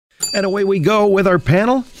And away we go with our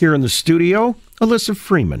panel here in the studio. Elissa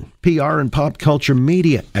Freeman, PR and pop culture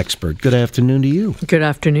media expert. Good afternoon to you. Good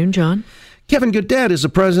afternoon, John. Kevin Gaudet is the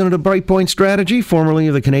president of BrightPoint Strategy, formerly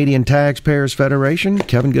of the Canadian Taxpayers Federation.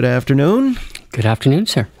 Kevin, good afternoon. Good afternoon,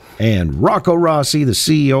 sir. And Rocco Rossi, the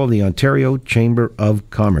CEO of the Ontario Chamber of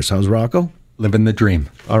Commerce. How's Rocco? Living the dream.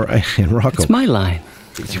 All right, and Rocco. It's my line.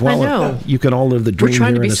 Well, I know. You can all live the dream. We're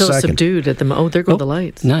trying here to be in a so second. subdued at the moment. Oh, there go the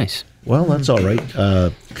lights. Nice. Well, that's all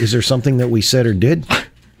right. Is there something that we said or did?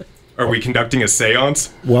 Are we conducting a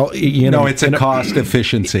seance? Well, No, it's a cost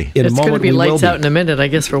efficiency. In It's a going to moment, be we will lights out in a minute, I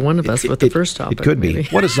guess, for one of us with the first topic. It could maybe. be.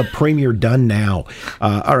 What has the Premier done now?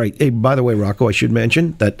 All right. Hey, by the way, Rocco, I should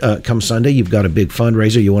mention that come Sunday, you've got a big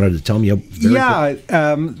fundraiser. You wanted to tell me. The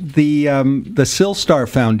Silstar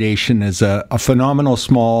Foundation is a phenomenal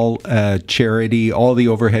small charity. All the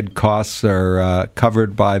overhead costs are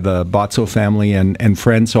covered by the Botso family and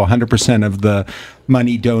friends. So 100% of the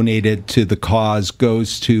money donated to the cause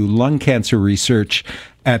goes to lung cancer research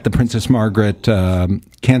at the Princess Margaret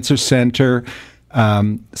Cancer Center.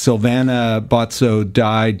 Silvana Botso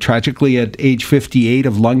died tragically at age 58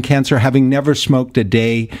 of lung cancer, having never smoked a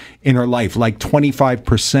day in her life. Like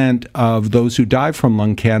 25% of those who die from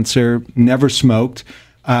lung cancer never smoked.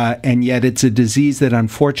 And yet it's a disease that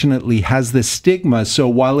unfortunately has this stigma. So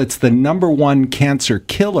while it's the number one cancer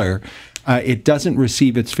killer, it doesn't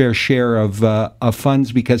receive its fair share of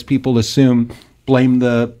funds because people assume blame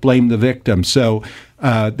the victim. So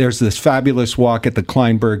there's this fabulous walk at the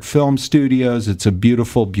Kleinberg Film Studios. It's a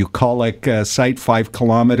beautiful bucolic site, 5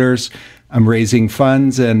 kilometers. I'm raising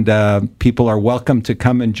funds, and people are welcome to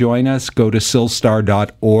come and join us. Go to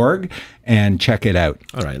silstar.org and check it out.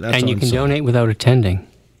 All right, that's and you can donate without attending.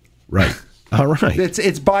 Right. All right.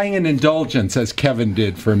 It's buying an indulgence, as Kevin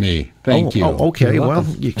did for me. Thank you. Oh, okay. Well,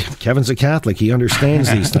 Kevin's a Catholic. He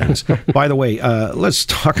understands these things. By the way, let's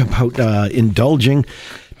talk about indulging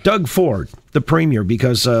Doug Ford, the Premier,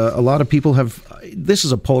 because a lot of people have... This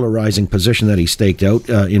is a polarizing position that he staked out,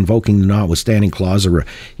 invoking the notwithstanding clause, or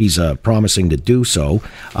he's promising to do so.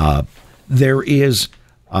 There is...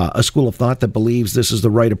 a school of thought that believes this is the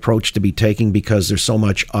right approach to be taking because there's so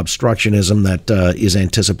much obstructionism that is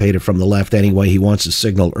anticipated from the left anyway. He wants to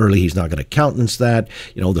signal early he's not going to countenance that.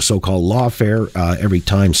 You know, the so-called lawfare, every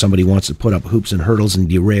time somebody wants to put up hoops and hurdles and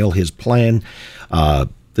derail his plan,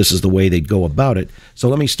 this is the way they'd go about it. So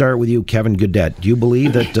let me start with you, Kevin Gaudet. Do you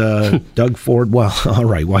believe that Doug Ford... Well, all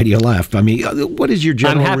right, why do you laugh? I mean, what is your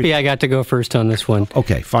general... I'm happy I got to go first on this one.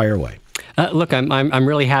 Okay, fire away. Look, I'm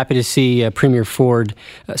really happy to see Premier Ford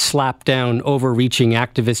slap down overreaching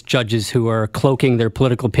activist judges who are cloaking their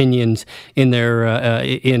political opinions in their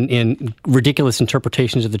in ridiculous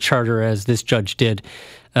interpretations of the charter, as this judge did.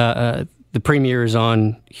 The Premier is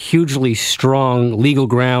on hugely strong legal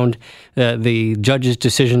ground. The judge's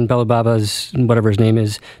decision, Belababa's, whatever his name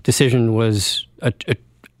is, decision was a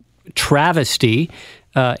travesty.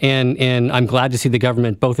 And I'm glad to see the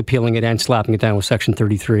government both appealing it and slapping it down with Section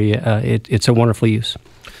 33. It's a wonderful use.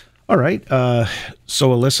 All right.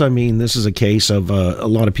 So, Elissa, I mean, this is a case of a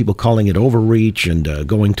lot of people calling it overreach and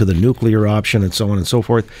going to the nuclear option and so on and so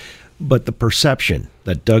forth. But the perception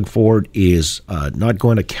that Doug Ford is not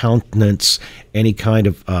going to countenance any kind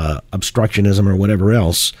of obstructionism or whatever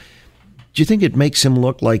else, do you think it makes him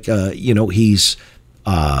look like, he's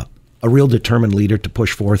a real determined leader to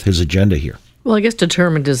push forth his agenda here? Well, I guess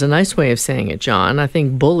determined is a nice way of saying it, John. I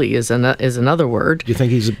think bully is another word. Do you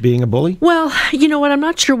think he's being a bully? Well, you know what? I'm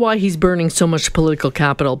not sure why he's burning so much political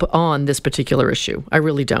capital on this particular issue. I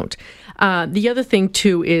really don't. The other thing,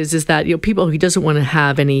 too, is that, people, he doesn't want to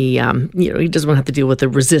have any, he doesn't want to have to deal with the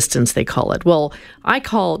resistance, they call it. Well,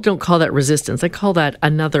 don't call that resistance. I call that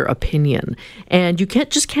another opinion. And you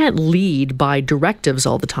can't lead by directives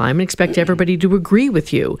all the time and expect everybody to agree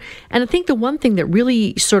with you. And I think the one thing that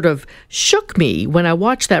really sort of shook me when I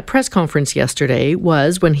watched that press conference yesterday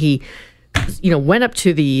was when he, went up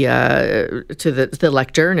to the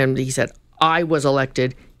lectern and he said, "I was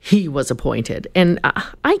elected. He was appointed." And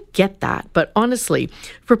I get that. But honestly,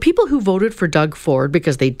 for people who voted for Doug Ford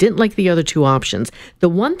because they didn't like the other two options, the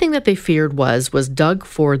one thing that they feared was Doug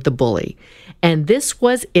Ford the bully. And this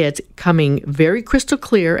was it coming very crystal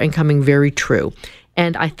clear and coming very true.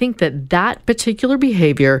 And I think that particular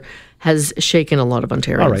behavior has shaken a lot of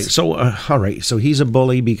Ontarians. All right. So he's a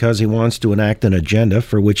bully because he wants to enact an agenda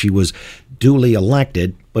for which he was duly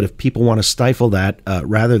elected. But if people want to stifle that,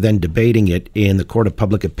 rather than debating it in the court of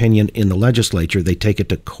public opinion in the legislature, they take it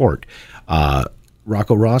to court.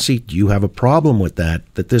 Rocco Rossi, do you have a problem with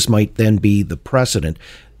that this might then be the precedent?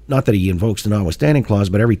 not that he invokes the notwithstanding clause,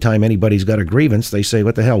 but every time anybody's got a grievance, they say,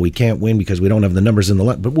 what the hell, we can't win because we don't have the numbers in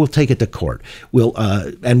the but we'll take it to court. We'll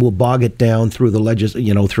bog it down through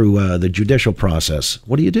the through the judicial process.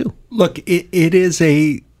 What do you do? Look, it is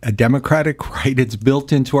a democratic right. It's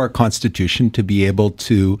built into our Constitution to be able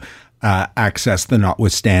to access the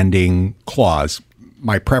notwithstanding clause.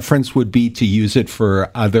 My preference would be to use it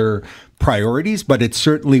for other priorities, but it's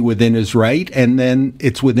certainly within his right, and then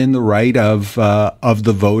it's within the right of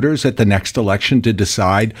the voters at the next election to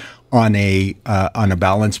decide on a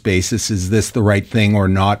balanced basis, is this the right thing or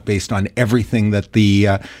not, based on everything that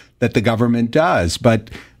the government does. But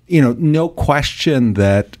no question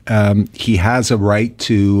that he has a right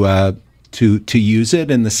to use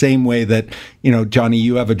it in the same way that Johnny,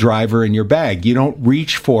 you have a driver in your bag. You don't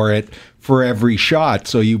reach for it for every shot,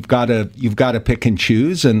 so you've got to pick and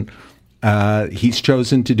choose, and he's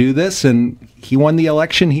chosen to do this, and he won the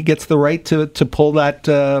election. He gets the right to pull that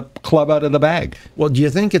club out of the bag. Well, do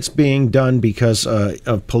you think it's being done because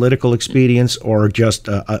of political expedience or just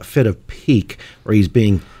a fit of pique, or he's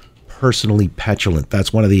being personally petulant?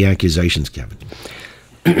 That's one of the accusations, Kevin.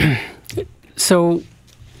 So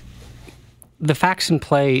the facts in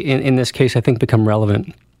play in this case, I think, become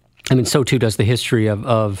relevant. I mean, so too does the history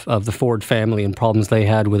of the Ford family and problems they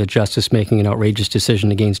had with a justice making an outrageous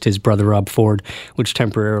decision against his brother, Rob Ford, which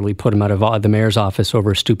temporarily put him out of the mayor's office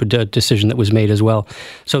over a stupid decision that was made as well.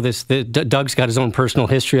 So Doug's got his own personal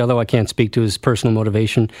history, although I can't speak to his personal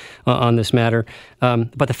motivation on this matter.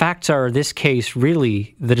 But the facts are, this case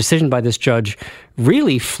really, the decision by this judge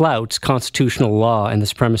really flouts constitutional law and the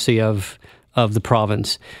supremacy of the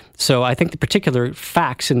province. So I think the particular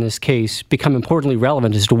facts in this case become importantly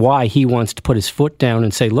relevant as to why he wants to put his foot down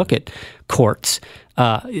and say, look at courts.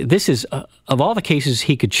 This is, of all the cases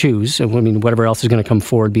he could choose, I mean, whatever else is going to come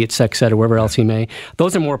forward, be it sex ed or wherever else he may,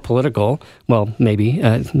 those are more political. Well, maybe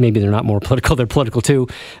they're not more political, they're political too.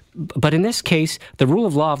 But in this case, the rule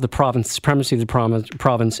of law of the province, the supremacy of the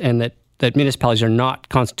province, and that municipalities are not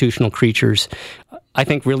constitutional creatures, I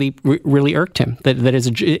think really irked him. It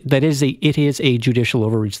is a judicial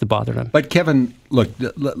overreach that bothered him. But Kevin, look,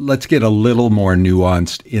 let's get a little more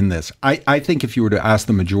nuanced in this. I think if you were to ask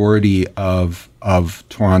the majority of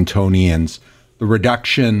Torontonians, the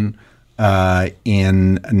reduction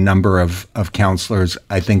in a number of councillors,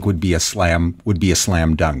 I think would be a slam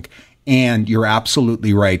dunk. And you're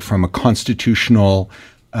absolutely right, from a constitutional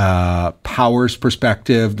powers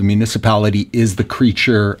perspective, the municipality is the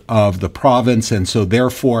creature of the province, and so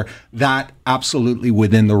therefore that absolutely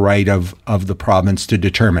within the right of the province to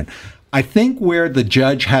determine. I think where the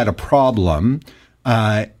judge had a problem,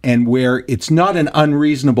 and where it's not an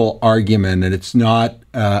unreasonable argument and it's not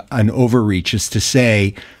an overreach, is to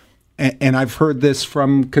say, and I've heard this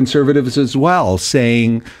from conservatives as well,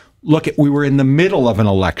 saying, look, we were in the middle of an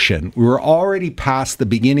election. We were already past the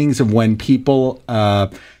beginnings of when people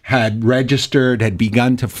had registered, had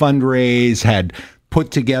begun to fundraise, had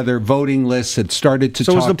put together voting lists, had started to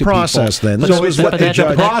talk to people. So it was the process then. So it was what the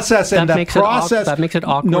judge... That makes it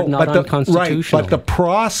awkward, not unconstitutional. Right, but the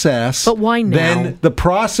process... But why now? Then the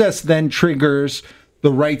process then triggers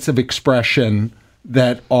the rights of expression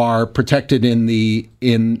that are protected in the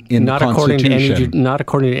Constitution. Not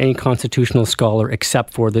according to any constitutional scholar,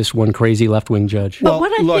 except for this one crazy left-wing judge. Well,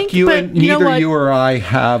 neither you or I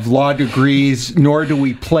have law degrees, nor do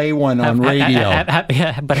we play one on radio.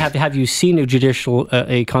 But have you seen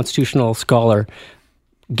a constitutional scholar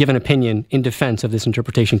give an opinion in defense of this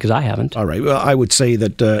interpretation? Because I haven't. All right. Well, I would say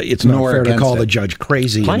that it's not fair to call the judge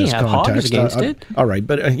crazy in this context. Against it. All right.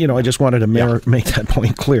 But, I just wanted to make that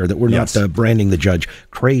point clear, that we're not branding the judge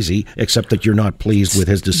crazy, except that you're not pleased with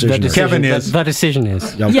his decision. Kevin is. The decision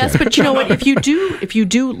is. Okay. Yes, but you know what? If you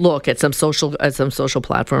do look at some social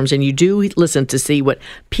platforms, and you do listen to see what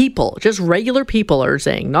people, just regular people, are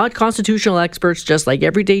saying, not constitutional experts, just like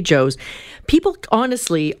everyday Joes, people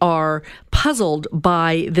honestly are puzzled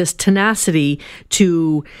by this tenacity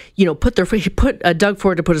to, put Doug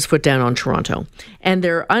Ford to put his foot down on Toronto, and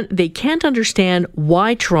they can't understand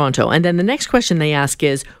why Toronto. And then the next question they ask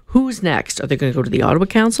is, who's next? Are they going to go to the Ottawa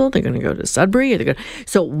Council? They're going to go to Sudbury?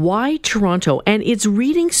 So why Toronto? And it's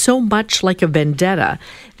reading so much like a vendetta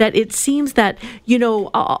that it seems that,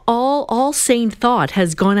 all sane thought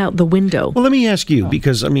has gone out the window. Well, let me ask you,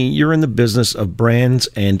 because, you're in the business of brands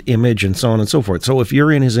and image and so on and so forth. So if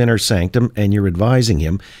you're in his inner sanctum and you're advising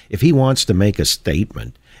him, if he wants to make a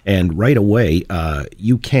statement, and right away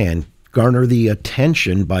you can garner the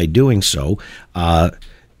attention by doing so,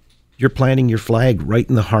 you're planting your flag right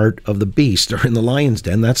in the heart of the beast, or in the lion's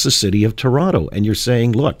den. That's the city of Toronto. And you're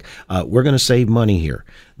saying, look, we're going to save money here.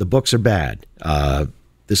 The books are bad.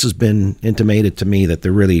 This has been intimated to me that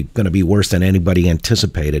they're really going to be worse than anybody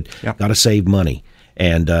anticipated. Yep. Got to save money.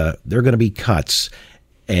 And there are going to be cuts.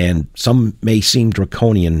 And some may seem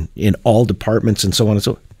draconian in all departments and so on and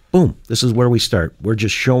so on. Boom, this is where we start. We're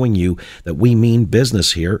just showing you that we mean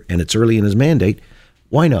business here, and it's early in his mandate.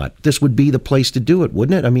 Why not? This would be the place to do it,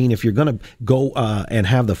 wouldn't it? I mean, if you're going to go and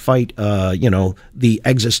have the fight, the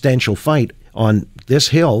existential fight on this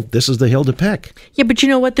hill, this is the hill to pick. Yeah, but you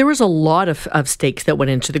know what? There was a lot of stakes that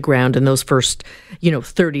went into the ground in those first,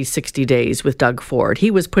 30, 60 days with Doug Ford.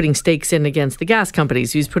 He was putting stakes in against the gas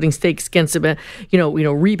companies. He was putting stakes against,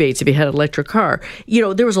 rebates if you had an electric car.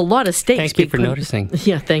 There was a lot of stakes. Thank you for noticing.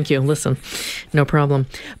 Yeah, thank you. Listen, no problem.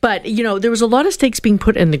 But, there was a lot of stakes being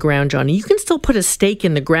put in the ground, Johnny. You can still put a stake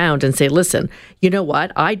in the ground and say, listen, you know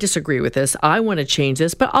what? I disagree with this. I want to change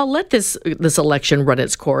this, but I'll let this election run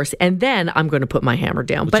its course, and then I'm going to put my hammer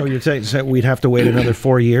down. But so you're saying we'd have to wait another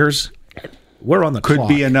 4 years? We're on the clock. Could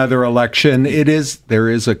be another election. There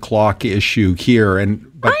is a clock issue here,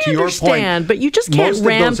 but I to your understand, point, but you just can't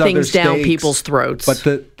ram things down people's throats.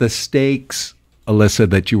 But the stakes, Elissa,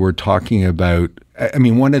 that you were talking about, I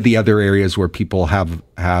mean, one of the other areas where people have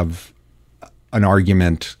an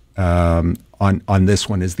argument on this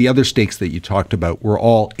one is the other stakes that you talked about were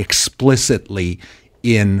all explicitly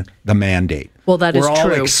in the mandate. Well, that is true. We're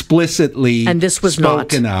all explicitly and this was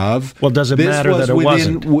spoken not. of. Well, does it matter that it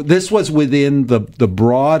wasn't? This was within the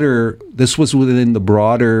broader. This was within the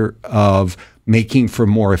broader of making for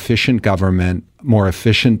more efficient government, more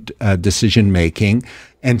efficient decision making,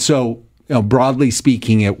 and so. Broadly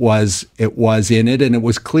speaking, it was in it, and it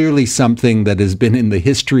was clearly something that has been in the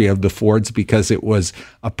history of the Fords because it was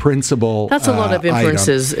a principle. That's a lot of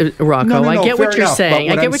inferences, item. Rocco. No, I get what you're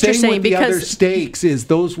saying. I get what you're saying because because the other stakes is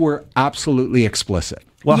those were absolutely explicit.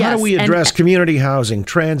 Well, yes, how do we address community housing,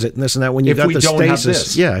 transit, and this and that when you've got the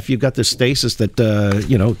stasis? Yeah, if you've got the stasis that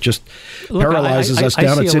just paralyzes us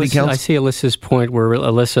down at City Council. I see Elissa's point where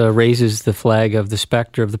Elissa raises the flag of the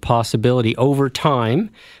specter of the possibility over time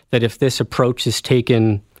that if this approach is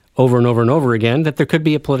taken over and over and over again, that there could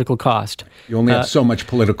be a political cost. You only have so much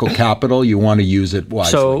political capital. You want to use it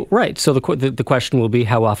wisely. So the question will be,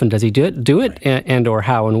 how often does he do it, and or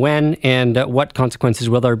how and when, and what consequences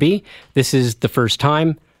will there be? This is the first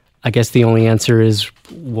time. I guess the only answer is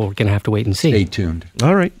we're going to have to wait and see. Stay tuned.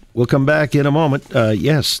 All right. We'll come back in a moment.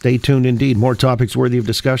 Yes, stay tuned indeed. More topics worthy of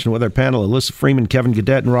discussion with our panel, Elissa Freeman, Kevin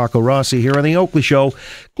Gaudet, and Rocco Rossi here on The Oakley Show,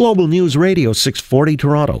 Global News Radio, 640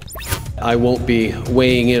 Toronto. I won't be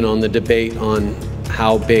weighing in on the debate on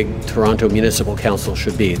how big Toronto Municipal Council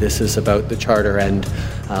should be. This is about the charter and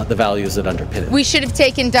the values that underpin it. We should have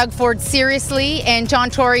taken Doug Ford seriously, and John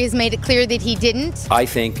Tory has made it clear that he didn't. I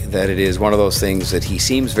think that it is one of those things that he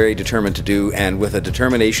seems very determined to do, and with a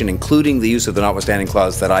determination, including the use of the notwithstanding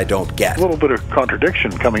clause, that I don't get. A little bit of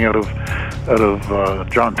contradiction coming out of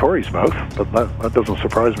John Tory's mouth, but that doesn't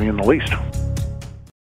surprise me in the least.